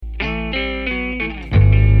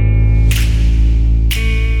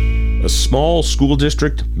small school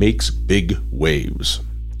district makes big waves.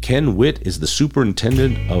 Ken Witt is the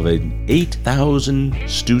superintendent of an 8,000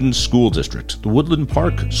 student school district, the Woodland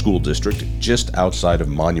Park School District, just outside of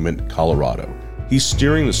Monument, Colorado. He's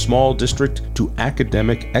steering the small district to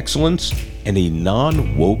academic excellence and a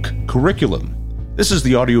non-woke curriculum. This is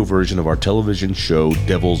the audio version of our television show,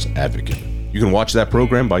 Devil's Advocate. You can watch that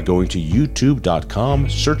program by going to youtube.com,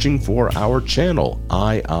 searching for our channel,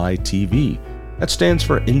 IITV. That stands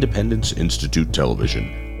for Independence Institute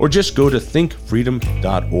Television. Or just go to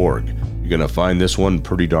thinkfreedom.org. You're going to find this one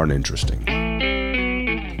pretty darn interesting.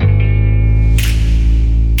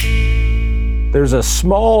 There's a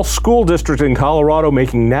small school district in Colorado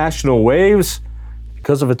making national waves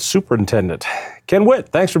because of its superintendent. Ken Witt,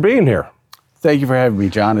 thanks for being here. Thank you for having me,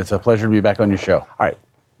 John. It's a pleasure to be back on your show. All right.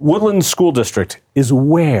 Woodland School District is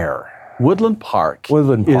where? Woodland Park.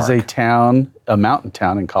 Woodland Park is a mountain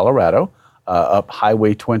town in Colorado, up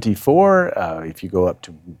Highway 24. If you go up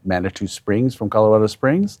to Manitou Springs from Colorado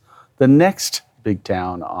Springs, the next big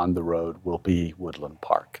town on the road will be Woodland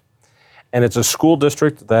Park. And it's a school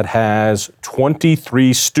district that has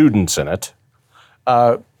 23 students in it.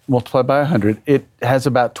 Multiplied by 100. It has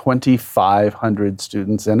about 2,500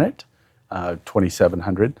 students in it,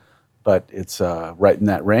 2,700, but it's right in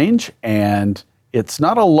that range. And it's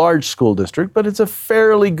not a large school district, but it's a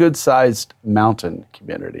fairly good-sized mountain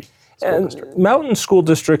community. Mountain school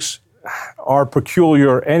districts are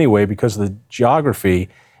peculiar anyway because of the geography.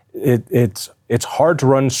 It's hard to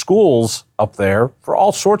run schools up there for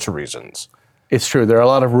all sorts of reasons. It's true. There are a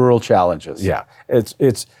lot of rural challenges. Yeah,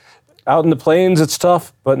 it's out in the plains it's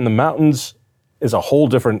tough, but in the mountains is a whole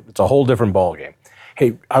different ballgame.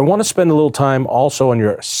 Hey, I want to spend a little time also on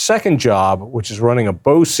your second job, which is running a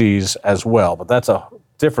BOCES as well, but that's a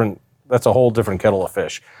whole different kettle of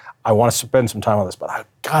fish. I want to spend some time on this, but I've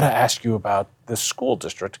got to ask you about this school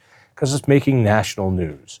district because it's making national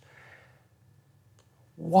news.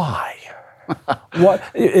 Why? What?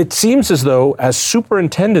 It seems as though, as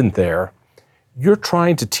superintendent there, you're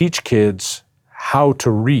trying to teach kids how to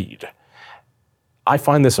read. I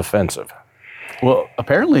find this offensive. Well,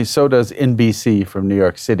 apparently so does NBC from New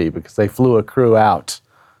York City because they flew a crew out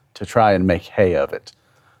to try and make hay of it.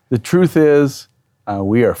 The truth is,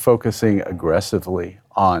 we are focusing aggressively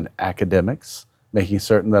on academics, making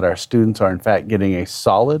certain that our students are in fact getting a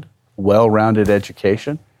solid, well-rounded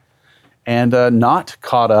education and not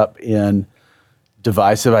caught up in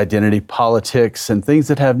divisive identity politics and things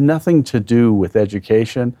that have nothing to do with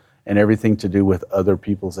education and everything to do with other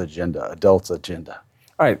people's agenda, adults' agenda.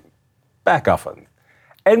 All right, back off on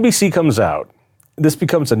NBC comes out. This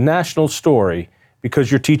becomes a national story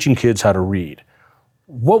because you're teaching kids how to read.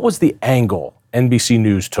 What was the angle NBC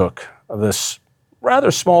News took of this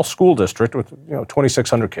rather small school district with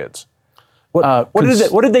 2,600 kids? What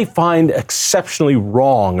did they find exceptionally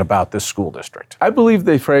wrong about this school district? I believe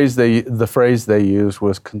the phrase they used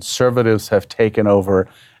was conservatives have taken over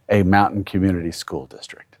a mountain community school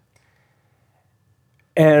district.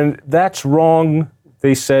 And that's wrong,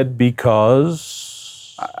 they said,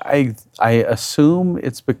 because? I assume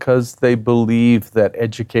it's because they believe that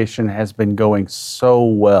education has been going so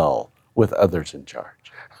well with others in charge.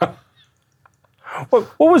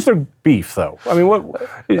 What was their beef, though? I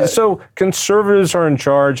mean, so conservatives are in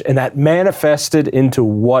charge, and that manifested into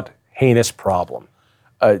what heinous problem?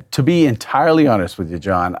 To be entirely honest with you,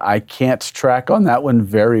 John, I can't track on that one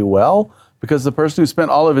very well because the person who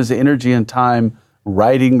spent all of his energy and time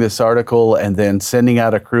writing this article and then sending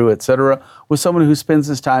out a crew, et cetera, was someone who spends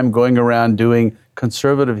his time going around doing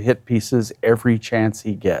conservative hit pieces every chance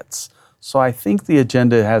he gets. So I think the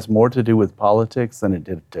agenda has more to do with politics than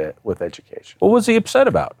it did with education. What was he upset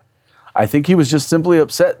about? I think he was just simply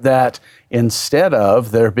upset that instead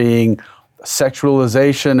of there being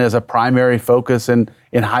sexualization as a primary focus in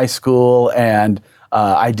high school and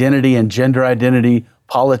identity and gender identity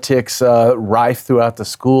politics rife throughout the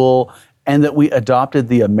school, and that we adopted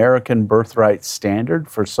the American birthright standard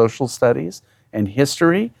for social studies and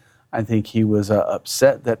history, I think he was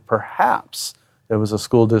upset that perhaps there was a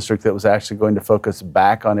school district that was actually going to focus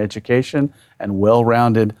back on education and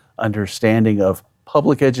well-rounded understanding of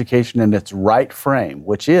public education in its right frame,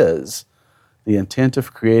 which is the intent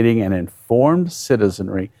of creating an informed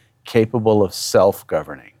citizenry capable of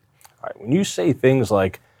self-governing. All right, when you say things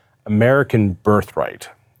like American birthright,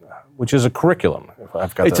 which is a curriculum,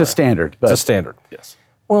 It's a standard. It's a standard. Yes.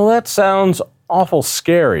 Well, that sounds awful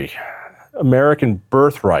scary. American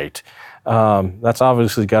birthright. That's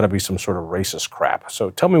obviously got to be some sort of racist crap. So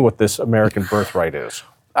tell me what this American birthright is.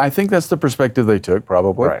 I think that's the perspective they took,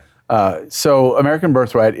 probably. Right. So American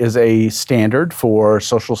birthright is a standard for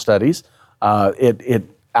social studies. It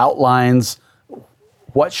outlines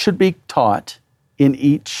what should be taught in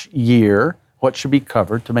each year, what should be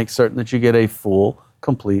covered to make certain that you get a full,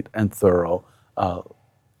 complete, and thorough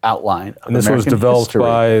outline of And this American was developed history.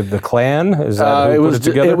 by the Klan? Is that who put it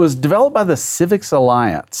together? It was developed by the Civics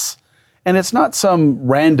Alliance. And it's not some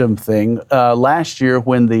random thing. Last year,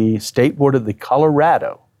 when the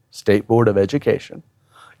Colorado State Board of Education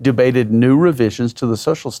debated new revisions to the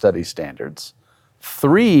social studies standards,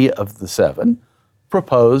 3 of the 7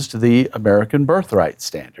 proposed the American birthright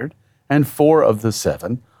standard, and 4 of the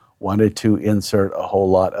 7 wanted to insert a whole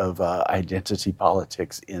lot of identity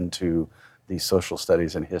politics into the social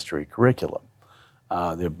studies and history curriculum.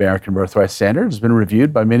 The American Birthright Standard has been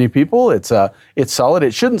reviewed by many people. It's solid.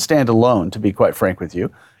 It shouldn't stand alone, to be quite frank with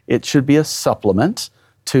you. It should be a supplement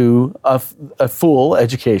to a full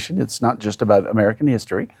education. It's not just about American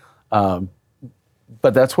history,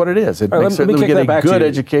 but that's what it is. It makes certain that we get a good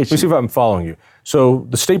education. Let me see if I'm following you. So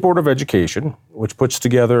the State Board of Education, which puts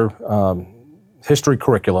together history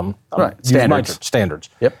curriculum, standards.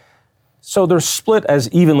 Yep. So they're split as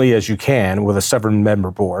evenly as you can with a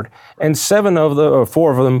 7-member board, and 4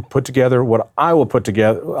 of them put together what I will put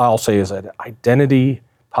together, I'll say, is an identity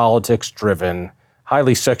politics-driven,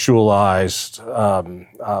 highly sexualized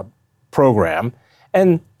program.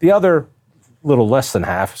 And the other little less than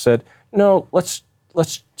half said, no, let's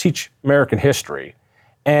teach American history.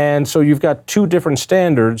 And so you've got 2 different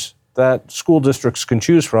standards that school districts can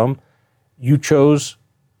choose from. You chose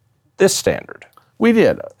this standard. We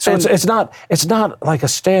did. So it's not like a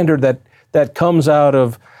standard that comes out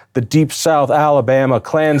of the deep South Alabama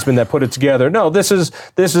Klansmen that put it together. No, this is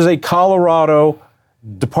a Colorado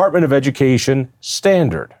Department of Education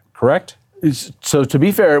standard, correct? So to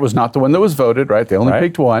be fair, it was not the one that was voted, right? They only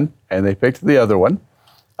picked one, and they picked the other one.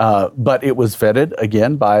 But it was vetted,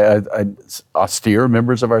 again, by austere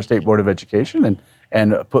members of our State Board of Education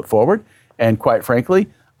and put forward. And quite frankly,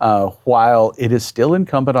 while it is still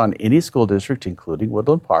incumbent on any school district, including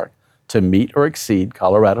Woodland Park, to meet or exceed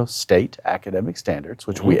Colorado state academic standards,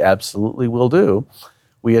 which we absolutely will do,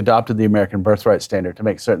 we adopted the American Birthright Standard to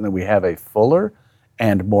make certain that we have a fuller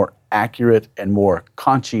and more accurate and more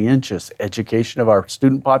conscientious education of our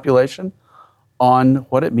student population on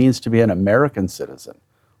what it means to be an American citizen,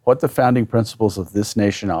 what the founding principles of this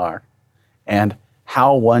nation are, and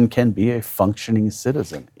how one can be a functioning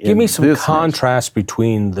citizen. Give me some contrast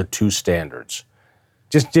between the 2 standards.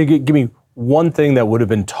 Just give me one thing that would have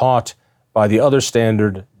been taught by the other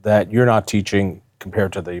standard that you're not teaching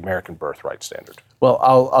compared to the American Birthright Standard. Well,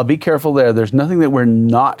 I'll be careful there. There's nothing that we're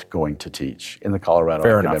not going to teach in the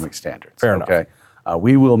Colorado academic standards. Fair enough.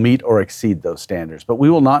 We will meet or exceed those standards, but we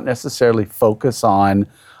will not necessarily focus on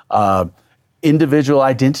individual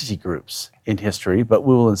identity groups in history, but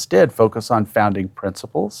we will instead focus on founding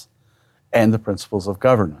principles and the principles of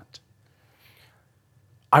government.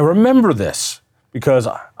 I remember this because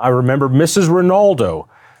I remember Mrs. Ronaldo.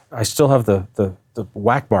 I still have the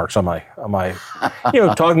whack marks on my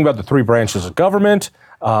talking about the 3 branches of government,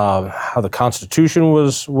 how the Constitution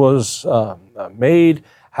was made,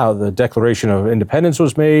 how the Declaration of Independence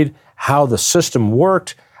was made, how the system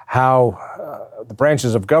worked, how the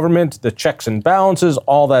branches of government, the checks and balances,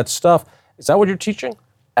 all that stuff. Is that what you're teaching?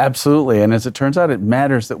 Absolutely, and as it turns out, it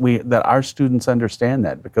matters that our students understand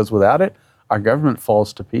that, because without it, our government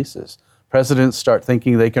falls to pieces. Presidents start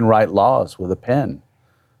thinking they can write laws with a pen.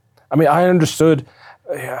 I mean, I understood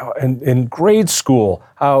in grade school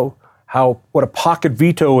how what a pocket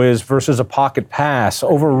veto is versus a pocket pass,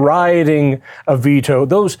 overriding a veto,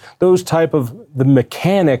 those type of the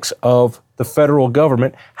mechanics of the federal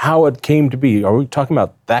government, how it came to be. Are we talking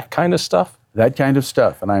about that kind of stuff? That kind of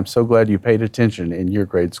stuff, and I'm so glad you paid attention in your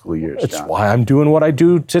grade school years, That's John. why I'm doing what I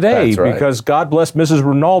do today, That's right. Because God bless Mrs.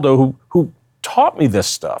 Ronaldo who taught me this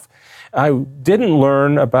stuff. I didn't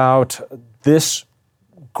learn about this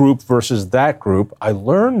group versus that group. I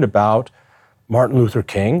learned about Martin Luther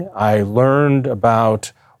King. I learned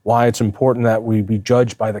about why it's important that we be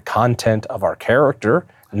judged by the content of our character,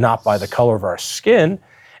 not by the color of our skin.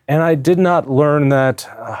 And I did not learn that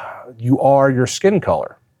you are your skin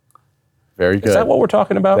color. Very good. Is that what we're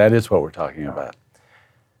talking about? That is what we're talking about.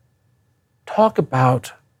 Talk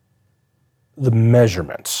about the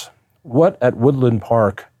measurements. What at Woodland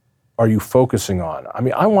Park are you focusing on? I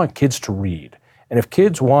mean, I want kids to read. And if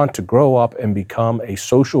kids want to grow up and become a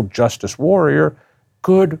social justice warrior,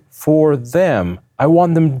 good for them. I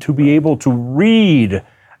want them to be able to read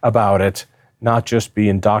about it, not just be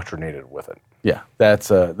indoctrinated with it. Yeah, that's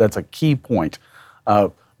a key point.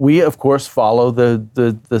 We, of course, follow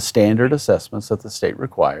the standard assessments that the state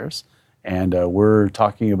requires, and we're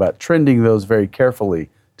talking about trending those very carefully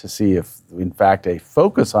to see if, in fact, a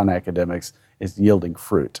focus on academics is yielding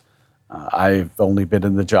fruit. I've only been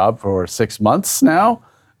in the job for 6 months now,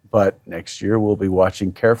 but next year we'll be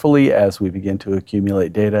watching carefully as we begin to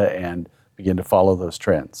accumulate data and begin to follow those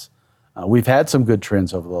trends. We've had some good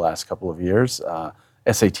trends over the last couple of years.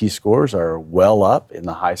 SAT scores are well up in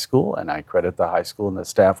the high school, and I credit the high school and the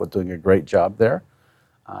staff with doing a great job there.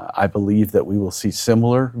 I believe that we will see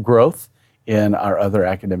similar growth in our other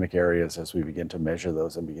academic areas as we begin to measure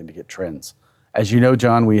those and begin to get trends. As you know,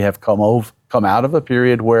 John, we have come out of a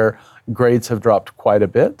period where grades have dropped quite a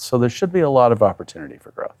bit, so there should be a lot of opportunity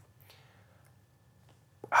for growth.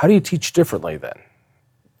 How do you teach differently then?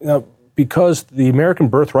 Now, because the American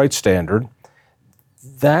Birthright Standard,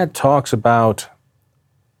 that talks about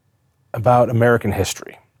American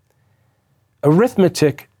history.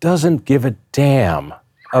 Arithmetic doesn't give a damn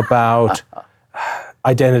about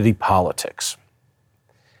identity politics.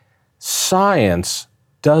 Science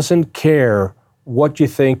doesn't care what you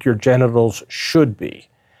think your genitals should be.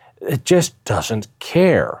 It just doesn't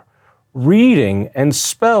care. Reading and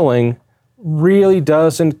spelling really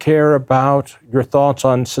doesn't care about your thoughts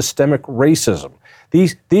on systemic racism.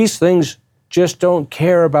 These things just don't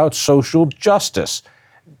care about social justice.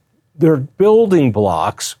 They're building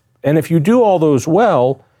blocks, and if you do all those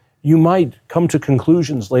well, you might come to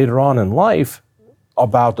conclusions later on in life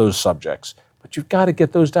about those subjects. But you've got to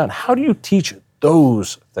get those down. How do you teach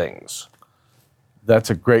those things?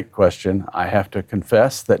 That's a great question. I have to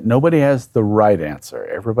confess that nobody has the right answer.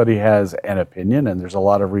 Everybody has an opinion, and there's a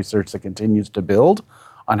lot of research that continues to build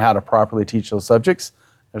on how to properly teach those subjects.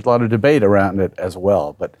 There's a lot of debate around it as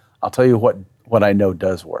well, but I'll tell you what I know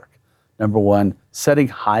does work. Number one, setting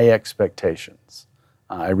high expectations.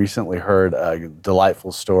 I recently heard a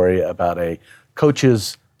delightful story about a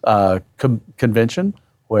coaches convention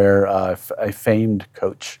where a famed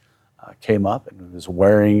coach came up and was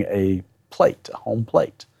wearing a home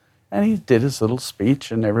plate. And he did his little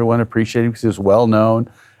speech, and everyone appreciated him because he was well known.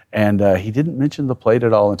 And he didn't mention the plate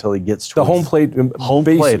at all until he gets to the home plate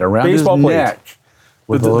around his neck.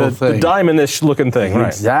 With the diamond-ish looking thing, right?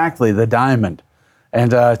 Exactly, the diamond.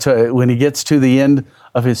 And when he gets to the end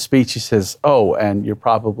of his speech, he says, "Oh, and you're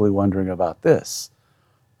probably wondering about this.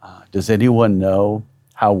 Does anyone know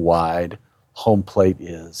how wide home plate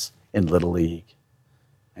is in Little League?"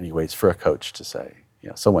 And he waits for a coach to say,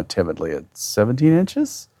 someone timidly, at 17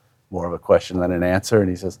 inches? More of a question than an answer. And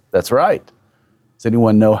he says, "That's right. Does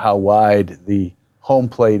anyone know how wide the home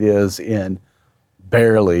plate is in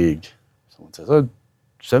Bear League?" Someone says,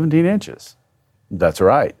 17 inches. "That's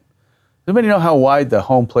right. Does anybody know how wide the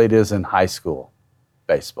home plate is in high school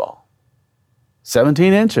baseball?"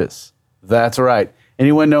 17 inches. That's right.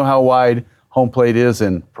 Anyone know how wide home plate is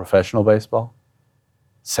in professional baseball?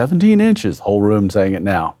 17 inches. Whole room saying it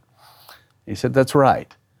now. He said, "That's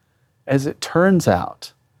right." As it turns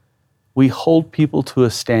out, we hold people to a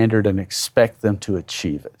standard and expect them to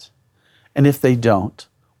achieve it. And if they don't,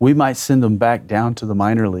 we might send them back down to the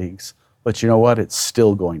minor leagues, but you know what? It's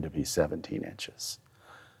still going to be 17 inches.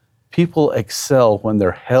 People excel when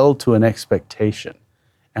they're held to an expectation,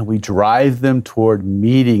 and we drive them toward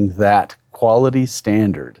meeting that quality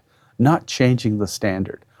standard, not changing the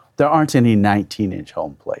standard. There aren't any 19-inch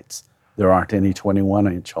home plates. There aren't any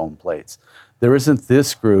 21-inch home plates. There isn't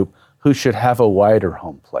this group who should have a wider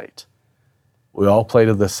home plate. We all play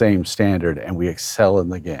to the same standard, and we excel in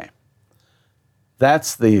the game.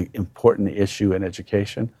 That's the important issue in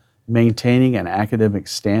education, maintaining an academic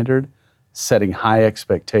standard, setting high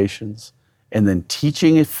expectations, and then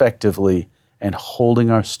teaching effectively and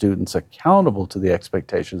holding our students accountable to the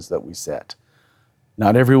expectations that we set.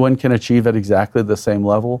 Not everyone can achieve at exactly the same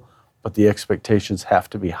level, but the expectations have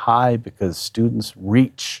to be high because students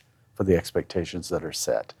reach for the expectations that are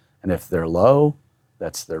set. And if they're low,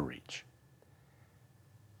 that's their reach.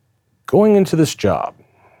 Going into this job,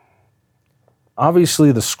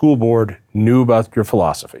 obviously the school board knew about your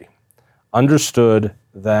philosophy, understood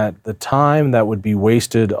that the time that would be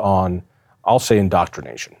wasted on, I'll say,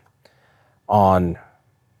 indoctrination, on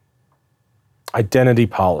identity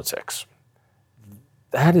politics,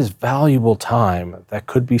 that is valuable time that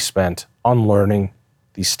could be spent on learning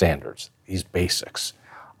these standards, these basics,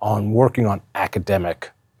 on working on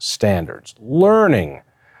academic standards, learning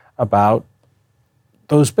about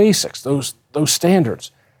those basics, those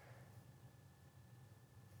standards.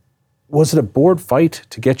 Was it a board fight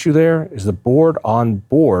to get you there? Is the board on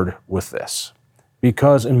board with this?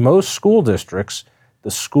 Because in most school districts,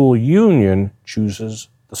 the school union chooses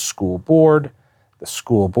the school board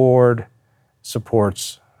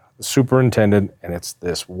supports the superintendent, and it's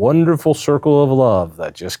this wonderful circle of love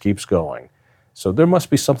that just keeps going. So there must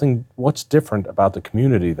be something, what's different about the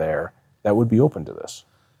community there that would be open to this?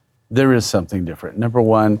 There is something different. Number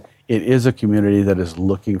one, it is a community that is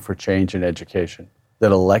looking for change in education,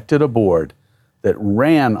 that elected a board that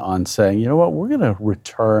ran on saying, you know what, we're going to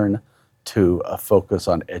return to a focus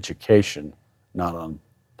on education, not on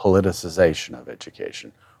politicization of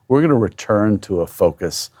education. We're going to return to a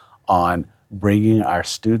focus on bringing our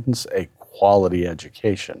students a quality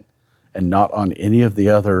education and not on any of the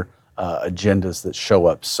other agendas that show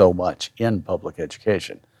up so much in public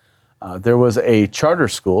education. There was a charter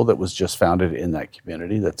school that was just founded in that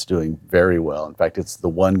community that's doing very well. In fact, it's the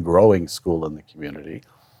one growing school in the community.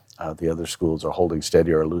 The other schools are holding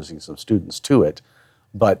steady or losing some students to it.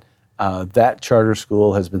 But that charter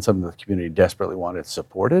school has been something that the community desperately wanted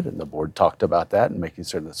supported, and the board talked about that and making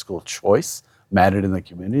certain that school choice mattered in the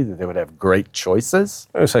community, that they would have great choices.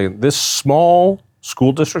 Wait a second, this small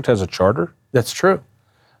school district has a charter? That's true.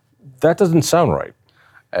 That doesn't sound right.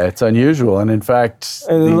 It's unusual, and in fact...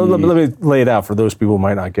 Let me lay it out for those people who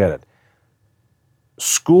might not get it.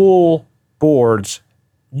 School boards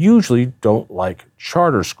usually don't like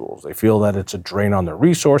charter schools. They feel that it's a drain on their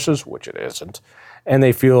resources, which it isn't, and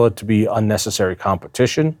they feel it to be unnecessary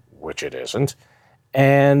competition, which it isn't,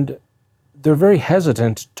 and they're very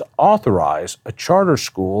hesitant to authorize a charter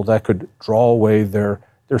school that could draw away their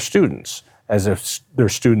students, as if their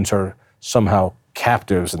students are somehow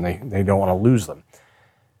captives and they don't want to lose them.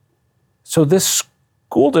 So this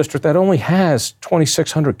school district that only has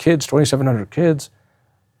 2,600 kids, 2,700 kids,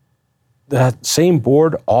 that same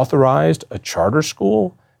board authorized a charter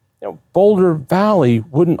school. Boulder Valley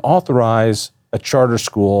wouldn't authorize a charter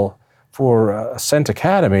school for Ascent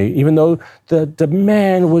Academy, even though the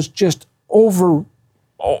demand was just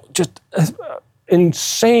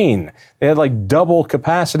insane. They had like double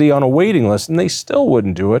capacity on a waiting list, and they still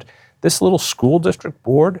wouldn't do it. This little school district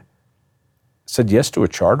board said yes to a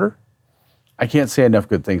charter? I can't say enough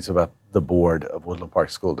good things about the board of Woodland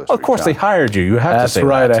Park School District. Of course, John. they hired you. You have to say that.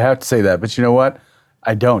 That's right. I have to say that. But you know what?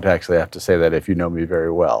 I don't actually have to say that if you know me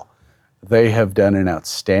very well. They have done an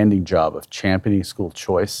outstanding job of championing school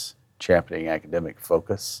choice, championing academic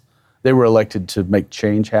focus. They were elected to make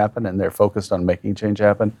change happen, and they're focused on making change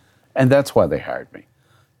happen. And that's why they hired me.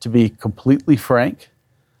 To be completely frank,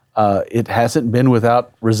 it hasn't been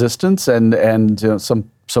without resistance and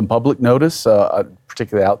some public notice,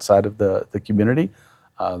 particularly outside of the community.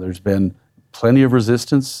 There's been plenty of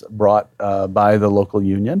resistance brought by the local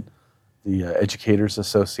union, the Educators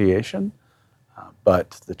Association.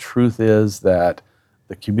 But the truth is that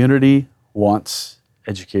the community wants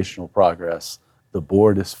educational progress. The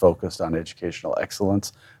board is focused on educational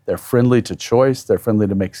excellence. They're friendly to choice. They're friendly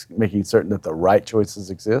to making certain that the right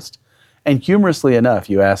choices exist. And humorously enough,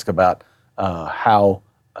 you ask about how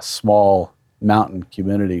a small mountain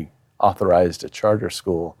community authorized a charter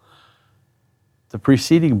school. The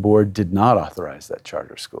preceding board did not authorize that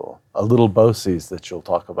charter school. A little BOCES that you'll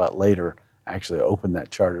talk about later actually opened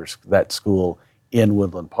that school in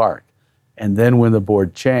Woodland Park. And then when the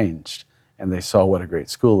board changed and they saw what a great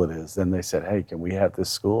school it is, then they said, hey, can we have this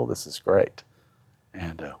school? This is great.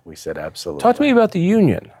 And we said, absolutely. Talk to me about the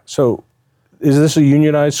union. So is this a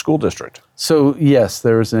unionized school district? So yes,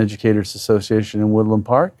 there is an Educators Association in Woodland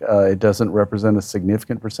Park. It doesn't represent a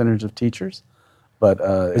significant percentage of teachers, but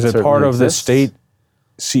is it part of the state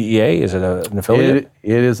CEA? Is it an affiliate?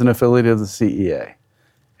 It is an affiliate of the CEA.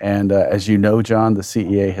 And as you know, John, the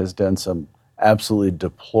CEA has done some absolutely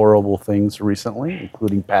deplorable things recently,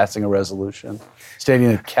 including passing a resolution stating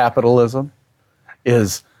that capitalism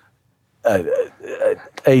is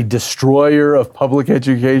a destroyer of public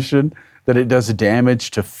education, that it does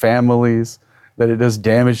damage to families, that it does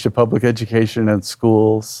damage to public education and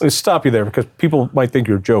schools. Let me stop you there because people might think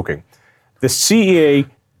you're joking. The CEA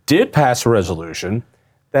did pass a resolution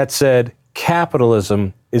that said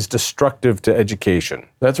capitalism is destructive to education.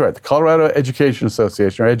 That's right. The Colorado Education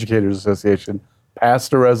Association, or Educators Association,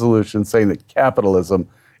 passed a resolution saying that capitalism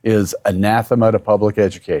is anathema to public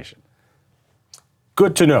education.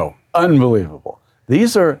 Good to know. Unbelievable.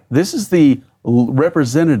 This is the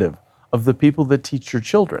representative of the people that teach your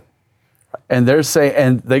children. And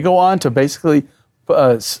they go on to basically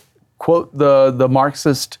quote the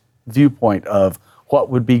Marxist viewpoint of what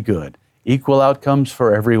would be good. Equal outcomes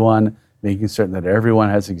for everyone, making certain that everyone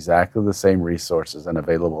has exactly the same resources and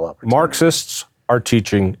available opportunities. Marxists are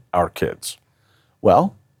teaching our kids.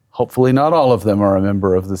 Well, hopefully not all of them are a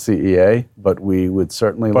member of the CEA, but we would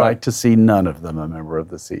certainly like to see none of them a member of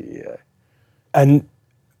the CEA. And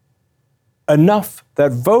enough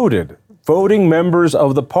that voting members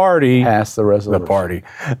of the party passed the resolution.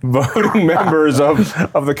 Voting members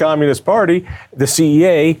of the Communist Party, the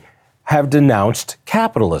CEA, have denounced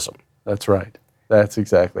capitalism. That's right. That's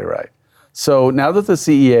exactly right. So now that the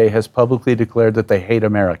CEA has publicly declared that they hate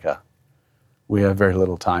America, we have very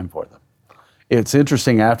little time for them. It's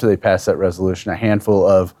interesting, after they passed that resolution, a handful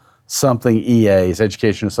of something EAs,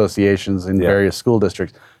 education associations in various school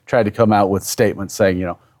districts, tried to come out with statements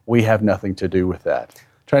saying, we have nothing to do with that.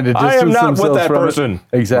 Trying to distance I am not with themselves that from person.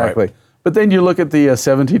 It. Exactly. Right. But then you look at the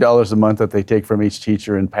 $70 a month that they take from each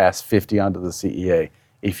teacher and pass $50 onto the CEA.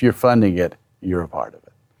 If you're funding it, you're a part of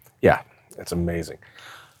it. Yeah, it's amazing.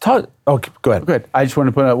 Go ahead. Good. I just want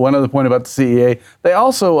to point out one other point about the CEA. They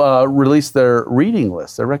also released their reading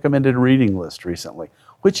list, their recommended reading list recently,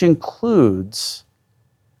 which includes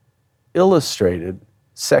illustrated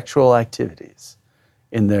sexual activities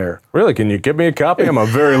in their... Really? Can you give me a copy? I'm a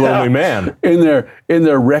very lonely man. In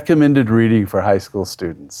their recommended reading for high school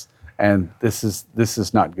students. And this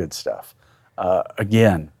is not good stuff.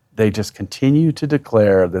 Again, they just continue to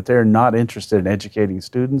declare that they're not interested in educating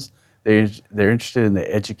students. They're interested in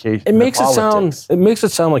the education. It makes it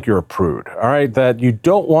sound like you're a prude. All right, that you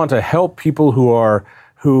don't want to help people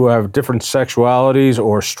who have different sexualities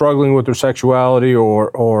or struggling with their sexuality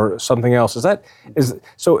or something else.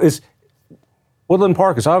 Is Woodland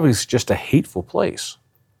Park is obviously just a hateful place.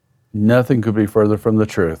 Nothing could be further from the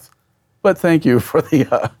truth. But thank you for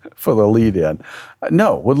the lead in.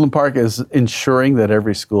 No, Woodland Park is ensuring that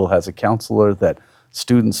every school has a counselor, that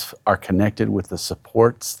students are connected with the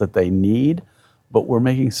supports that they need, but we're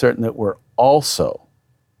making certain that we're also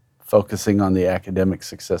focusing on the academic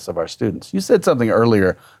success of our students. You said something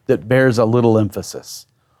earlier that bears a little emphasis.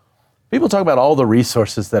 People talk about all the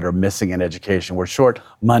resources that are missing in education. We're short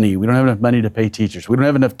money. We don't have enough money to pay teachers. We don't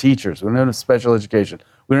have enough teachers. We don't have enough special education.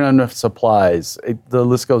 We don't have enough supplies. The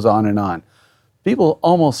list goes on and on. People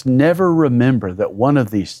almost never remember that one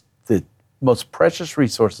of the most precious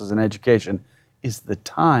resources in education is the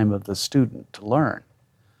time of the student to learn.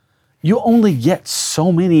 You only get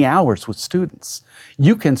so many hours with students.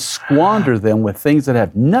 You can squander them with things that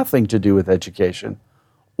have nothing to do with education,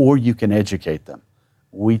 or you can educate them.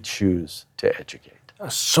 We choose to educate.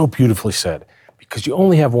 So beautifully said, because you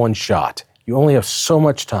only have one shot. You only have so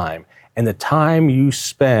much time, and the time you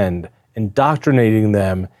spend indoctrinating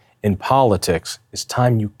them in politics is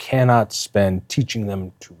time you cannot spend teaching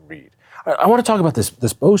them to read. I want to talk about this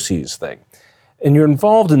BOCES thing, and you're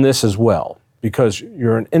involved in this as well, because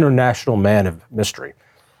you're an international man of mystery,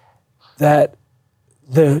 that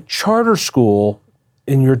the charter school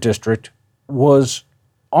in your district was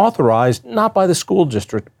authorized not by the school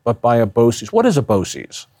district, but by a BOCES. What is a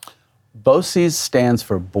BOCES? BOCES stands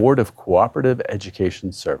for Board of Cooperative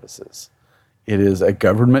Education Services. It is a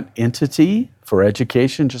government entity for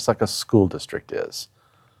education, just like a school district is.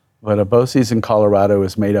 But a BOCES in Colorado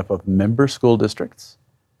is made up of member school districts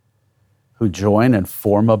who join and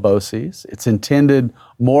form a BOCES. It's intended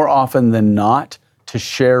more often than not to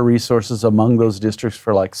share resources among those districts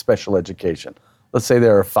for like special education. Let's say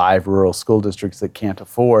there are 5 rural school districts that can't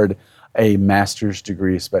afford a master's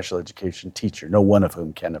degree special education teacher, no one of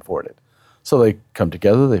whom can afford it. So they come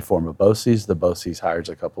together, they form a BOCES. The BOCES hires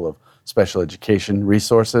a couple of special education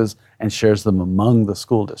resources and shares them among the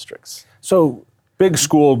school districts. So big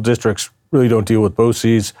school districts really don't deal with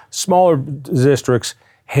BOCES. Smaller districts,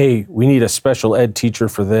 hey, we need a special ed teacher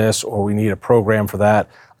for this, or we need a program for that.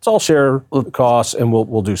 Let's all share the costs and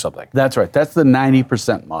we'll do something. That's right. That's the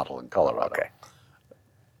 90% model in Colorado. Okay.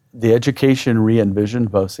 The Education ReEnvisioned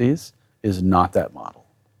BOCES is not that model.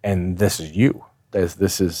 And this is you.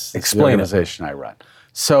 This is the Explain organization I run.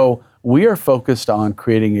 So we are focused on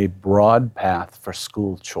creating a broad path for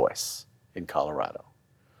school choice in Colorado.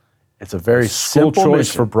 It's a very School simple choice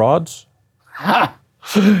mission. for broads?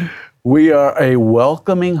 We are a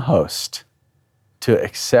welcoming host to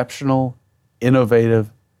exceptional,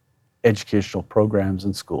 innovative educational programs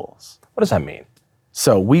in schools. What does that mean?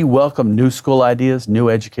 So we welcome new school ideas, new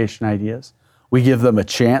education ideas. We give them a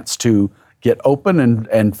chance to get open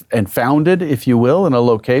and founded, if you will, in a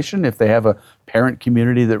location. If they have a parent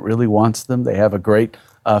community that really wants them, they have a great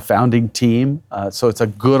founding team. So it's a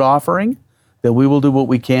good offering that we will do what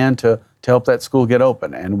we can to help that school get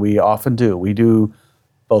open. And we often do. We do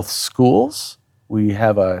both schools. We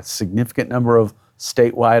have a significant number of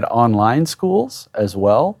statewide online schools as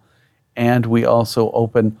well. And we also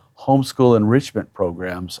open homeschool enrichment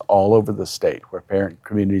programs all over the state where parent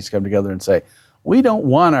communities come together and say, we don't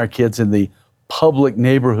want our kids in the public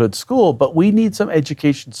neighborhood school, but we need some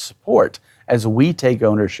education support as we take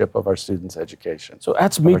ownership of our students' education. So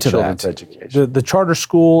adds me to that. Education. The charter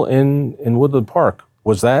school in Woodland Park,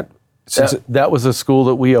 was that? That was a school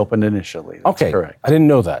that we opened initially. That's okay, correct. I didn't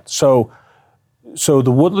know that. So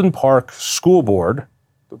the Woodland Park School Board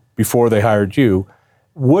before they hired you,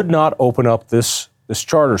 would not open up this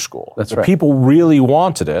charter school. That's the right. People really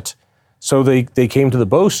wanted it, so they came to the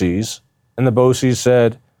BOCES, and the BOCES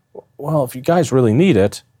said, well, if you guys really need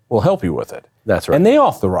it, we'll help you with it. That's right. And they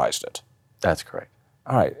authorized it. That's correct.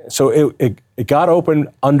 All right. So it got open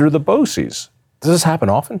under the BOCES. Does this happen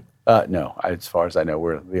often? No, as far as I know,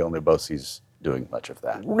 we're the only BOCES doing much of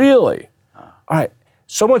that. Really? All right.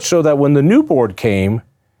 So much so that when the new board came,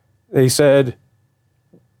 they said,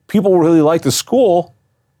 people really like the school,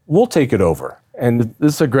 we'll take it over. And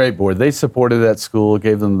This is a great board. They supported that school,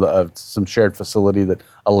 gave them some shared facility that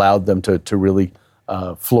allowed them to really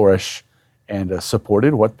flourish, and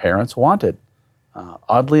supported what parents wanted.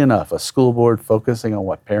 Oddly enough, a school board focusing on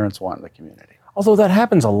what parents want in the community. although that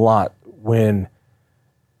happens a lot when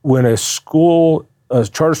a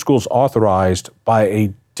charter school is authorized by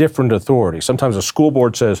a different authority. Sometimes a school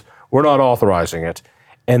board says, we're not authorizing it,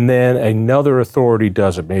 and then another authority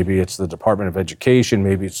does it. Maybe it's the Department of Education,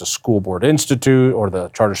 maybe it's the School Board Institute or the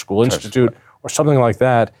Charter School Institute or something like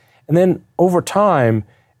that. And then over time,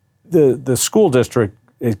 the school district,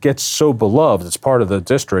 it gets so beloved, it's part of the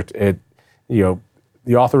district,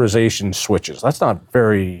 the authorization switches. That's not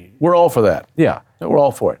very... We're all for that. Yeah. We're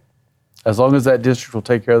all for it. As long as that district will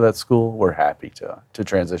take care of that school, we're happy to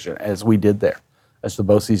transition, as we did there, as the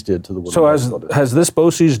BOCES did to the Woodland Park School District. Has this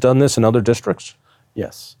BOCES done this in other districts?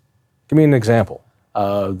 Yes. Give me an example.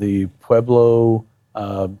 The Pueblo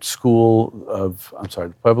the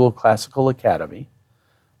Pueblo Classical Academy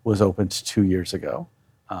was opened 2 years ago.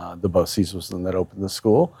 The BOCES was the one that opened the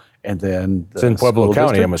school, and then It's in Pueblo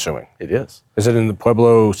County, I'm assuming. It is. Is it in the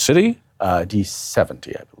Pueblo City?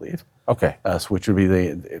 D70, I believe. Okay. Which would be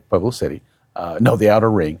the Pueblo City. No, the outer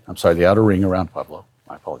ring. I'm sorry, the outer ring around Pueblo.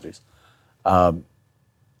 My apologies. To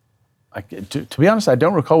be honest, I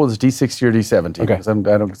don't recall whether it's D60 or D70 because I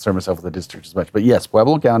don't concern myself with the district as much. But yes,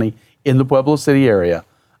 Pueblo County, in the Pueblo City area,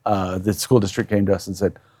 the school district came to us and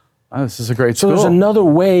said, this is a great school. So there's another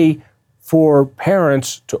way for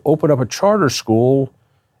parents to open up a charter school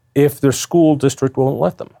if their school district won't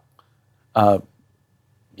let them.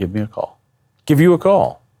 Give me a call. Give you a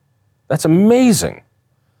call. That's amazing.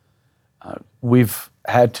 We've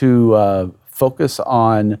had to focus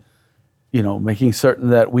on, making certain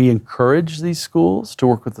that we encourage these schools to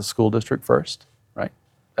work with the school district first, right?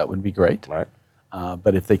 That would be great. Right.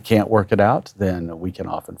 But if they can't work it out, then we can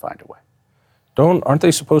often find a way. Aren't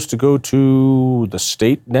they supposed to go to the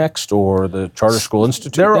state next or the Charter School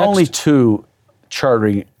Institute There are next? only two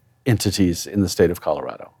chartering entities in the state of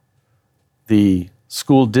Colorado: the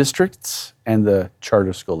school districts and the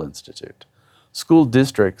Charter School Institute. School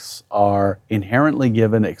districts are inherently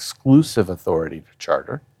given exclusive authority to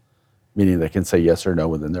charter, meaning they can say yes or no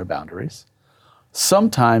within their boundaries.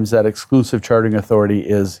 Sometimes that exclusive chartering authority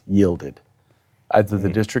is yielded. Either the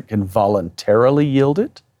district can voluntarily yield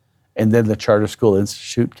it, and then the Charter School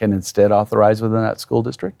Institute can instead authorize within that school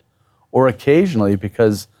district, or occasionally,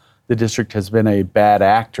 because the district has been a bad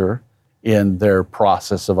actor in their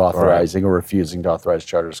process of authorizing or refusing to authorize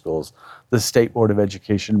charter schools, the State Board of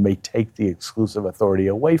Education may take the exclusive authority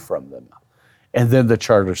away from them. And then the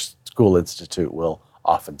Charter School Institute will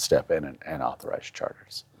often step in and authorize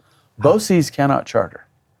charters. BOCES cannot charter.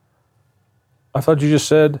 I thought you just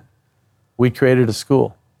said We created a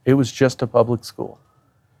school. It was just a public school.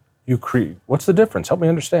 What's the difference? Help me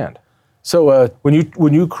understand. So When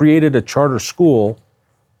you created a charter school,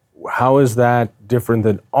 how is that different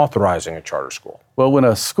than authorizing a charter school? well, when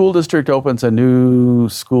a school district opens a new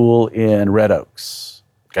school in Red Oaks,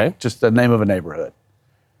 Okay. just the name of a neighborhood,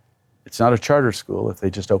 it's not a charter school if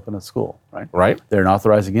they just open a school, right? Right. They're an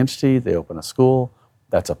authorizing entity. They open a school.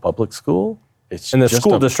 That's a public school. It's And the just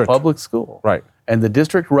school a district- public school. Right. And the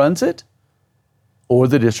district runs it, or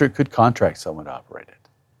the district could contract someone to operate it.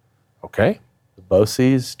 Okay. The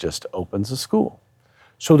BOCES just opens a school.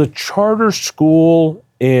 So the charter school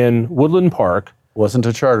in Woodland Park, Wasn't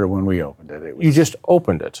a charter when we opened it. It was you just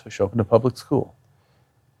opened it. just opened a public school.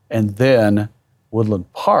 And then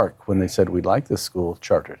Woodland Park, when they said we'd like this school,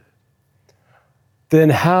 chartered it. Then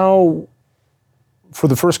how, for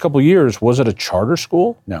the first couple of years, was it a charter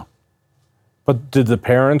school? No. But did the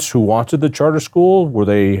parents who wanted the charter school, were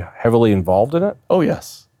they heavily involved in it? Oh,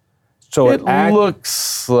 yes. So It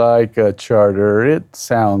looks like a charter. It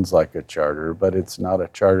sounds like a charter, but it's not a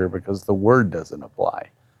charter because the word doesn't apply.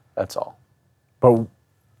 That's all. But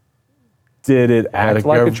did it had act a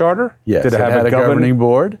like a gov- charter? Yes, Did it had a governing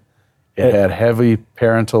board. It It- had heavy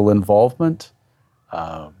parental involvement.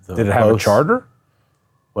 Did it have a charter?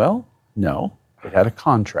 Well, no. It had a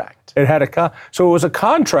contract. It had so it was a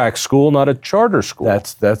contract school, not a charter school.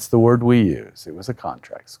 That's the word we use. It was a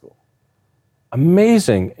contract school.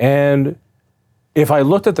 Amazing. And if I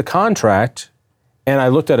looked at the contract and I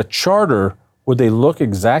looked at a charter, would they look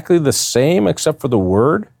exactly the same except for the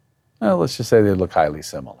word? Well, let's just say they look highly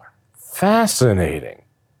similar. Fascinating.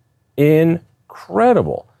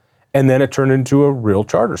 Incredible. And then it turned into a real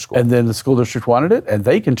charter school. And then the school district wanted it, and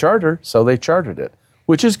they can charter, so they chartered it,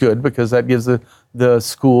 which is good because that gives the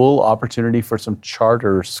school opportunity for some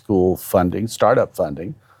charter school funding, startup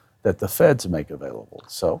funding, that the feds make available.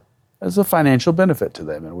 So there's a financial benefit to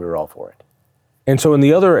them, and we were all for it. And so in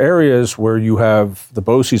the other areas where you have the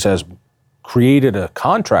BOCES has created a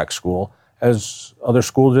contract school, has other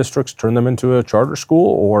school districts turned them into a charter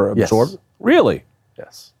school or absorbed? Yes. Really?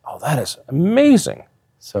 Yes. Oh, that is amazing.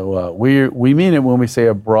 So we mean it when we say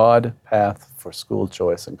a broad path for school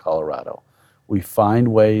choice in Colorado. We find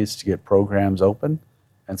ways to get programs open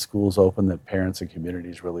and schools open that parents and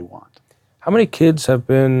communities really want. How many kids have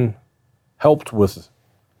been helped with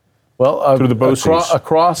through the BOCES?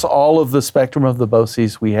 Across all of the spectrum of the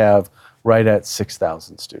BOCES, we have right at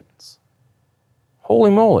 6,000 students.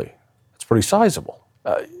 Holy moly, that's pretty sizable.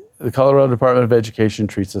 The Colorado Department of Education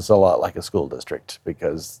treats us a lot like a school district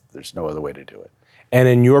because there's no other way to do it. And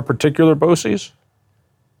in your particular BOCES?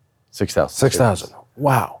 6,000. 6,000.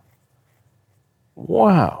 Wow.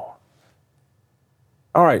 Wow.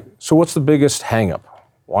 All right, so what's the biggest hang-up?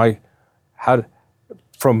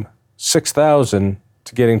 From 6,000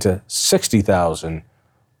 to getting to 60,000,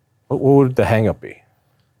 what would the hang-up be?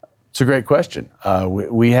 It's a great question.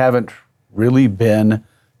 We haven't really been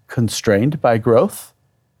constrained by growth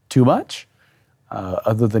too much,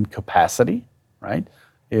 other than capacity, right?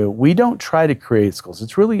 We don't try to create schools.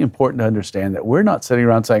 It's really important to understand that we're not sitting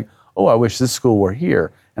around saying, oh, I wish this school were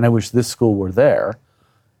here, and I wish this school were there.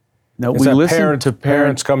 No, we listen to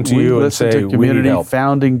parents come to you and say, we listen to community help.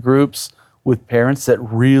 founding groups with parents that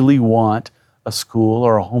really want a school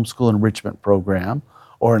or a homeschool enrichment program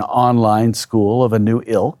or an online school of a new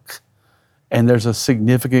ilk, and there's a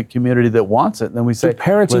significant community that wants it. And then we say, do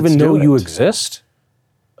parents let's even know do you it. exist?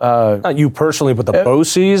 Not you personally, but the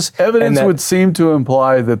BOCES? Evidence would seem to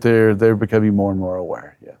imply that they're becoming more and more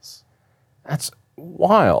aware, yes. That's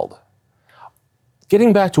wild.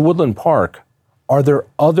 Getting back to Woodland Park, are there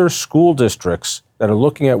other school districts that are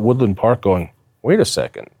looking at Woodland Park going, wait a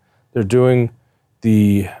second, they're doing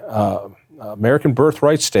the American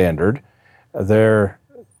Birthright Standard, they're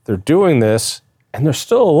doing this, and they're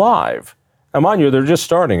still alive. Now, mind you, they're just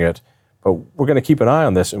starting it, but we're going to keep an eye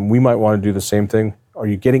on this, and we might want to do the same thing. Are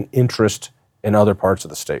you getting interest in other parts of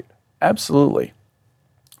the state? Absolutely.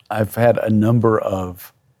 I've had a number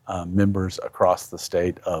of members across the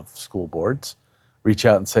state of school boards reach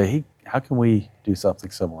out and say, hey, how can we do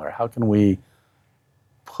something similar? How can we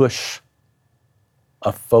push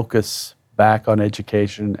a focus back on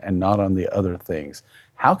education and not on the other things?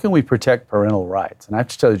 How can we protect parental rights? And I have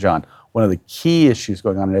to tell you, John, one of the key issues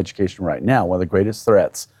going on in education right now, one of the greatest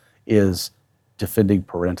threats is defending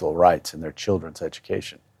parental rights in their children's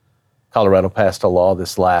education. Colorado passed a law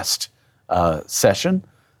this last session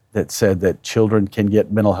that said that children can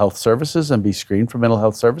get mental health services and be screened for mental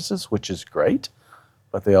health services, which is great.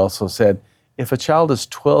 But they also said, if a child is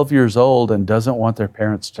 12 years old and doesn't want their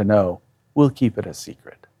parents to know, we'll keep it a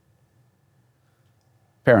secret.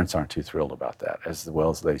 Parents aren't too thrilled about that, as well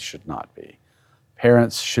as they should not be.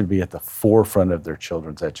 Parents should be at the forefront of their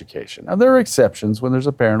children's education. Now, there are exceptions when there's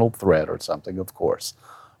a parental threat or something, of course.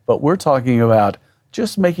 But we're talking about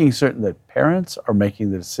just making certain that parents are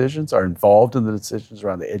making the decisions, are involved in the decisions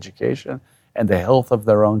around the education and the health of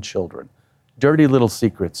their own children. Dirty little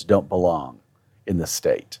secrets don't belong in the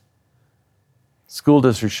state. School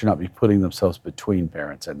districts should not be putting themselves between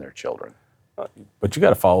parents and their children. But you got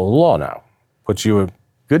to follow the law now.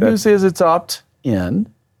 Good news is it's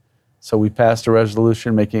opt-in. So we passed a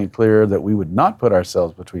resolution making it clear that we would not put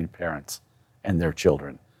ourselves between parents and their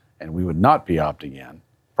children, and we would not be opting in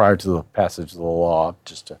prior to the passage of the law,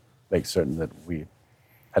 just to make certain that we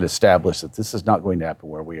had established that this is not going to happen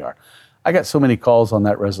where we are. I got so many calls on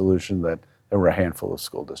that resolution that there were a handful of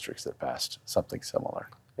school districts that passed something similar.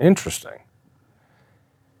 Interesting.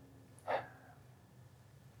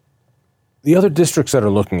 The other districts that are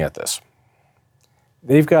looking at this,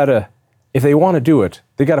 they've got to, if they want to do it,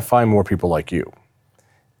 they got to find more people like you.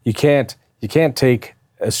 You can't take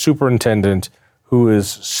a superintendent who is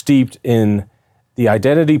steeped in the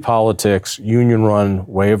identity politics, union-run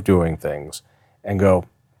way of doing things, and go,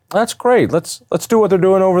 that's great, let's do what they're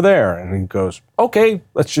doing over there. And he goes, okay,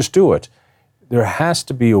 let's just do it. There has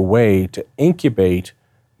to be a way to incubate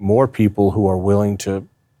more people who are willing to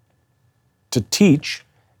teach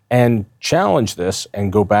and challenge this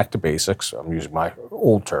and go back to basics. I'm using my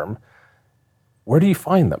old term. Where do you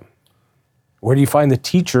find them? Where do you find the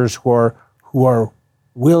teachers who are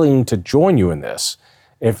willing to join you in this?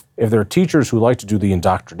 If there are teachers who like to do the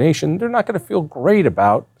indoctrination, they're not going to feel great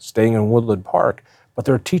about staying in Woodland Park, but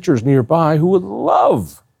there are teachers nearby who would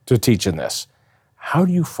love to teach in this. How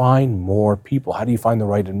do you find more people? How do you find the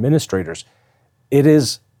right administrators? It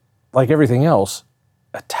is, like everything else,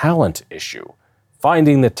 a talent issue.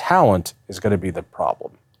 Finding the talent is going to be the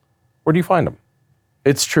problem. Where do you find them?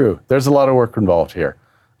 It's true. There's a lot of work involved here.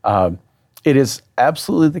 It is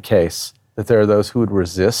absolutely the case that there are those who would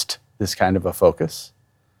resist this kind of a focus.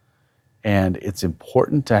 And it's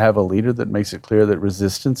important to have a leader that makes it clear that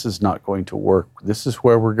resistance is not going to work. This is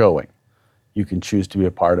where we're going. You can choose to be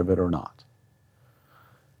a part of it or not.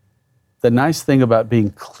 The nice thing about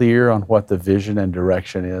being clear on what the vision and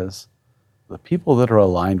direction is, the people that are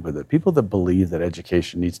aligned with it, people that believe that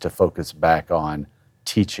education needs to focus back on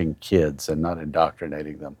teaching kids and not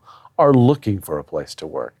indoctrinating them, are looking for a place to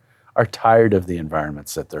work, are tired of the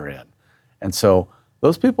environments that they're in. And so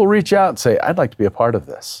those people reach out and say, I'd like to be a part of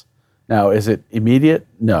this. Now, is it immediate?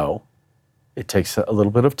 No. It takes a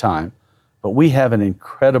little bit of time, but we have an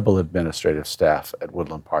incredible administrative staff at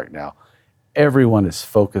Woodland Park now. Everyone is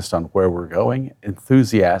focused on where we're going,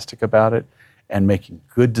 enthusiastic about it, and making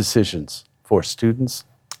good decisions for students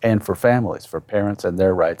and for families, for parents and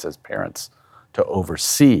their rights as parents to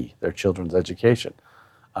oversee their children's education.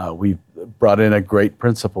 We brought in a great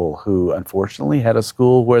principal who unfortunately had a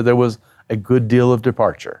school where there was a good deal of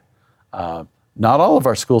departure. Not all of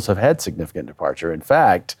our schools have had significant departure. In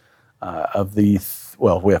fact, we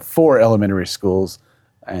have 4 elementary schools,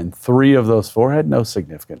 and 3 of those 4 had no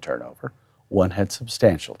significant turnover. 1 had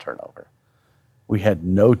substantial turnover. We had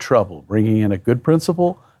no trouble bringing in a good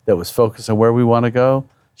principal that was focused on where we want to go.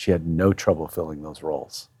 She had no trouble filling those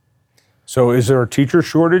roles. So is there a teacher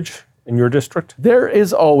shortage in your district? There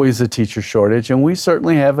is always a teacher shortage, and we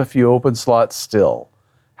certainly have a few open slots still.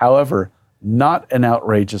 However, not an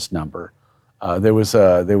outrageous number. There was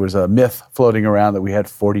a myth floating around that we had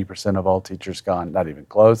 40% of all teachers gone. Not even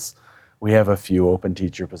close. We have a few open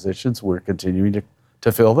teacher positions. We're continuing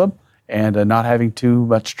to fill them and not having too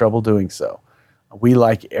much trouble doing so. We,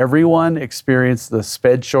 like everyone, experience the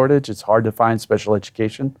SPED shortage. It's hard to find special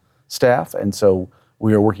education staff, and so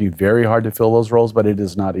we are working very hard to fill those roles, but it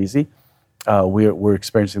is not easy. We're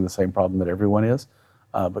experiencing the same problem that everyone is.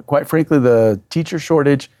 But quite frankly, the teacher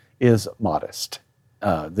shortage is modest.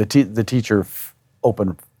 The teacher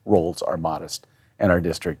open roles are modest in our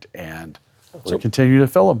district, and we're continuing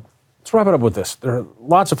to fill them. Let's wrap it up with this. There are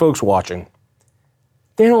lots of folks watching.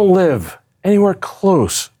 They don't live anywhere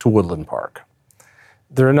close to Woodland Park.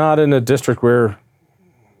 They're not in a district where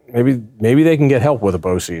maybe they can get help with a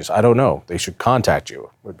BOCES. I don't know. They should contact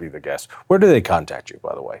you, would be the guess. Where do they contact you,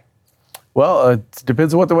 by the way? Well, it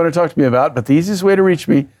depends on what they want to talk to me about, but the easiest way to reach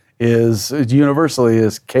me is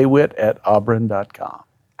kwitt@auburn.com.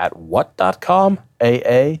 At what.com?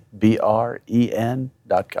 AABREN.com.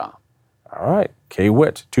 All right.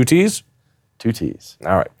 K-Witt. 2 T's? 2 T's.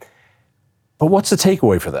 All right. But what's the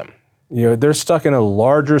takeaway for them? You know, they're stuck in a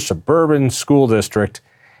larger suburban school district,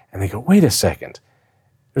 and they go, wait a second.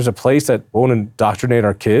 There's a place that won't indoctrinate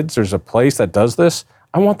our kids. There's a place that does this.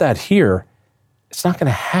 I want that here. It's not going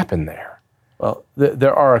to happen there. Well,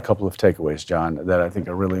 there are a couple of takeaways, John, that I think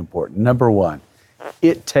are really important. Number one,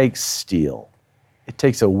 it takes steel. It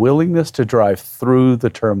takes a willingness to drive through the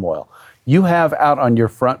turmoil. You have out on your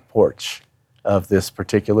front porch of this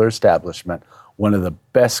particular establishment one of the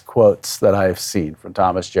best quotes that I have seen from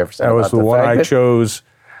Thomas Jefferson. That was the one I chose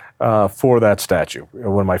for that statue.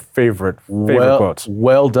 One of my favorite quotes.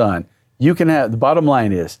 Well done. You can have, the bottom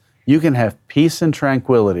line is, you can have peace and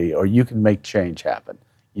tranquility, or you can make change happen.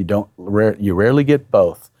 You rarely get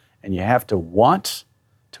both, and you have to want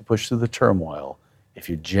to push through the turmoil if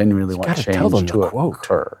you genuinely want change to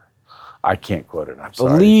occur. I can't quote it. I'm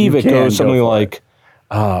sorry. I believe it goes something like,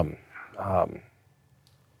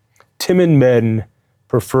 timid men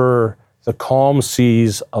prefer the calm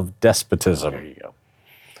seas of despotism. There you go.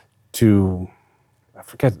 I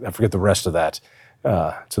forget the rest of that.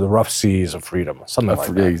 To the rough seas of freedom, something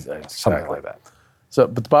like that. Something like that. So,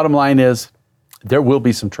 but the bottom line is, there will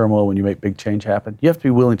be some turmoil when you make big change happen. You have to be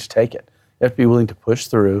willing to take it. You have to be willing to push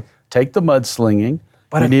through, take the mudslinging.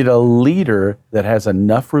 But you need a leader that has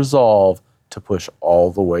enough resolve to push all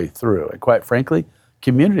the way through. And quite frankly,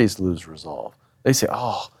 communities lose resolve. They say,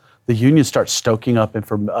 the union starts stoking up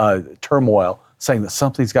turmoil, saying that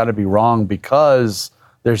something's got to be wrong because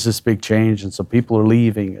there's this big change and so people are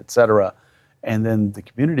leaving, et cetera. And then the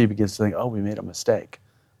community begins to think, we made a mistake.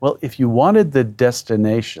 Well, if you wanted the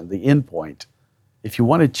destination, the end point, if you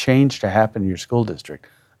wanted change to happen in your school district,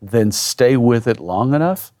 then stay with it long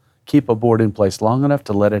enough, keep a board in place long enough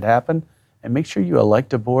to let it happen, and make sure you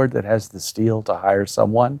elect a board that has the steel to hire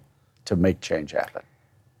someone to make change happen.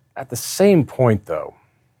 At the same point, though,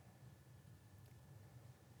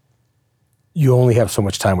 you only have so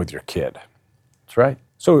much time with your kid. That's right.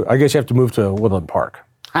 So I guess you have to move to Woodland Park.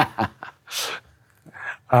 All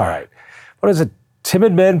right. What is it?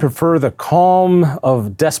 Timid men prefer the calm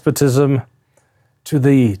of despotism to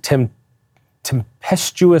the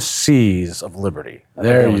tempestuous seas of liberty.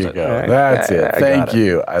 There you go. Right? That's it. Thank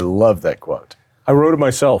you. I love that quote. I wrote it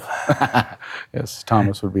myself. Yes,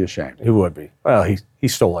 Thomas would be ashamed. He would be. Well, he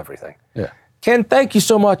stole everything. Yeah. Ken, thank you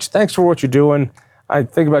so much. Thanks for what you're doing. I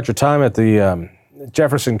think about your time at the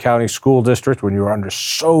Jefferson County School District when you were under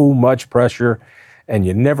so much pressure and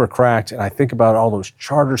you never cracked. And I think about all those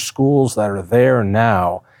charter schools that are there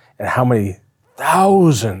now and how many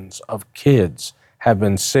thousands of kids have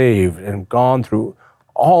been saved and gone through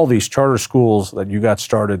all these charter schools that you got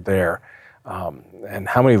started there. And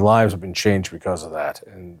how many lives have been changed because of that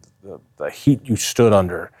and the heat you stood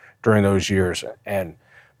under during those years. And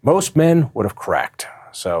most men would have cracked.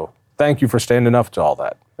 So thank you for standing up to all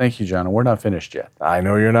that. Thank you, John. And we're not finished yet. I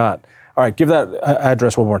know you're not. All right, give that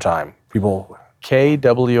address one more time. People.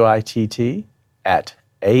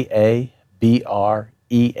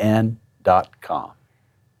 KWITT@aabren.com.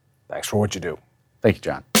 Thanks for what you do. Thank you,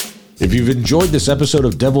 John. If you've enjoyed this episode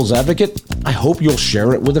of Devil's Advocate, I hope you'll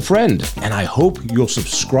share it with a friend, and I hope you'll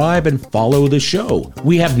subscribe and follow the show.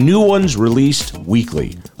 We have new ones released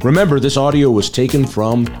weekly. Remember, this audio was taken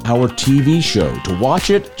from our TV show. To watch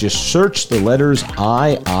it, just search the letters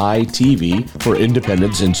IITV for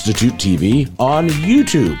Independence Institute TV on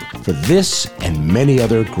YouTube for this and many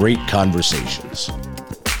other great conversations.